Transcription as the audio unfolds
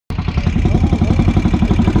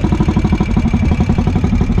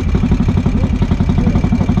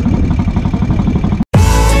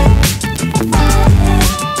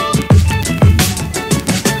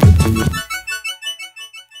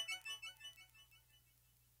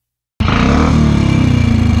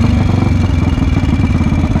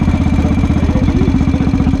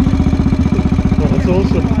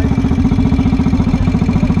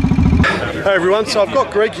Hey everyone, so I've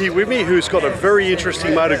got Greg here with me who's got a very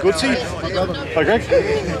interesting Moto Guzzi. Hi Greg.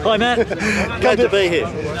 Hi Matt, glad to be here.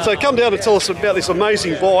 So come down and tell us about this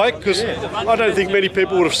amazing bike, because I don't think many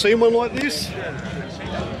people would have seen one like this.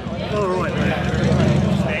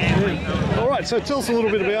 Alright, so tell us a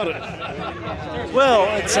little bit about it. Well,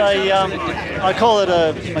 it's I call it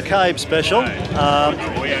a McCabe special.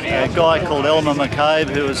 A guy called McCabe,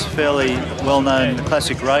 who was a fairly well-known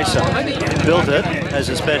classic racer, built it as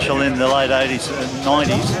a special in the late 80s and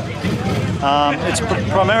 90s. It's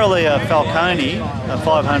primarily a Falcone, a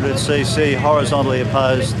 500cc horizontally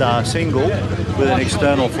opposed single with an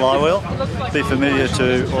external flywheel. Be familiar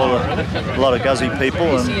to a lot of Guzzi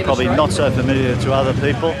people, and probably not so familiar to other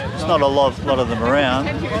people. It's not a lot of them around,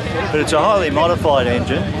 but it's a highly modified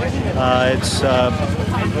engine. It's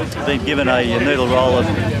been given a needle roll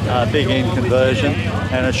of big end conversion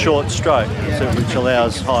and a short stroke, which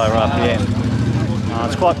allows higher RPM.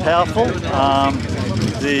 It's quite powerful.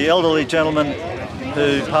 The elderly gentleman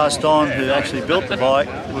who passed on, who actually built the bike,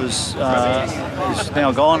 is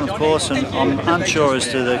now gone, of course, and I'm unsure as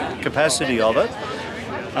to the capacity of it.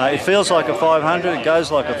 It feels like a 500, it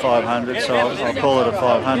goes like a 500, so I'll call it a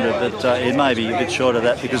 500, but it may be a bit short of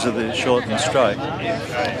that because of the shortened stroke.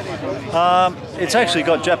 It's actually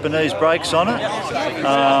got Japanese brakes on it,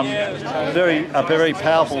 a very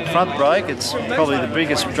powerful front brake. It's probably the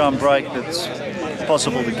biggest drum brake that's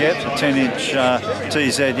possible to get, a 10-inch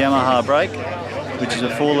TZ Yamaha brake, which is a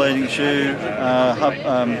 4-leading shoe,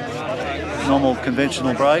 normal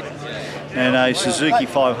conventional brake, and a Suzuki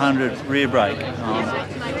 500 rear brake.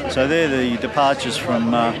 So they're the departures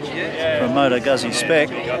from Moto Guzzi spec.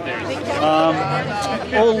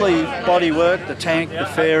 All the bodywork, the tank, the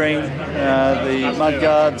fairing, the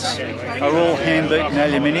mudguards are all hand-beaten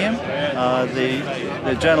aluminium.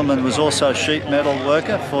 The gentleman was also a sheet metal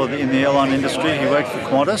worker in the airline industry. He worked for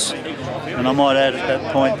Qantas, and I might add at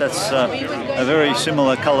that point that's a very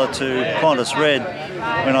similar colour to Qantas red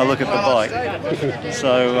when I look at the bike.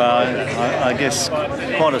 So I guess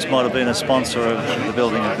Qantas might have been a sponsor of the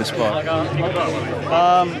building of this bike.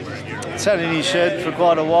 It's had in his shed for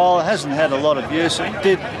quite a while. It hasn't had a lot of use.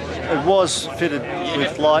 It was fitted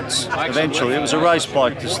with lights eventually. It was a race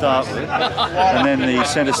bike to start with, and then the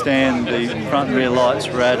centre stand, the front and rear lights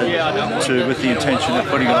were added with the intention of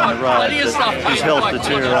putting it on the road. But his health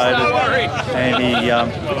deteriorated, and he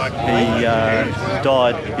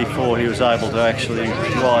died before he was able to actually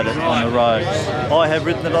ride it on the road. I have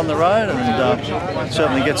ridden it on the road, and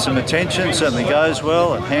certainly gets some attention, certainly goes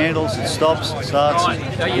well, it handles, it stops, it starts.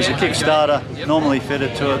 There's a kickstarter normally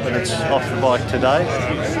fitted to it, but it's off the bike today.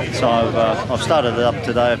 So I've started it up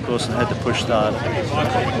today, of course, and had to push start.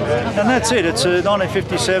 And that's it. It's a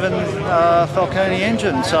 1957 Falcone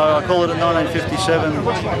engine, so I call it a 1957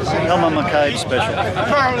 McCabe special.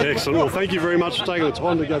 Excellent. Well, thank you very much for taking the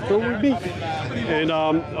time to go through it with me. And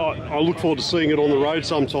I look forward to seeing it on the road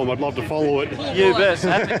sometime. I'd love to follow it. You bet.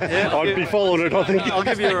 Yeah, I'd be following it, I think. I'll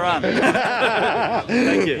give you a run.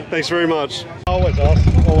 Thank you. Thanks very much. I always ask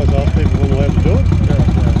people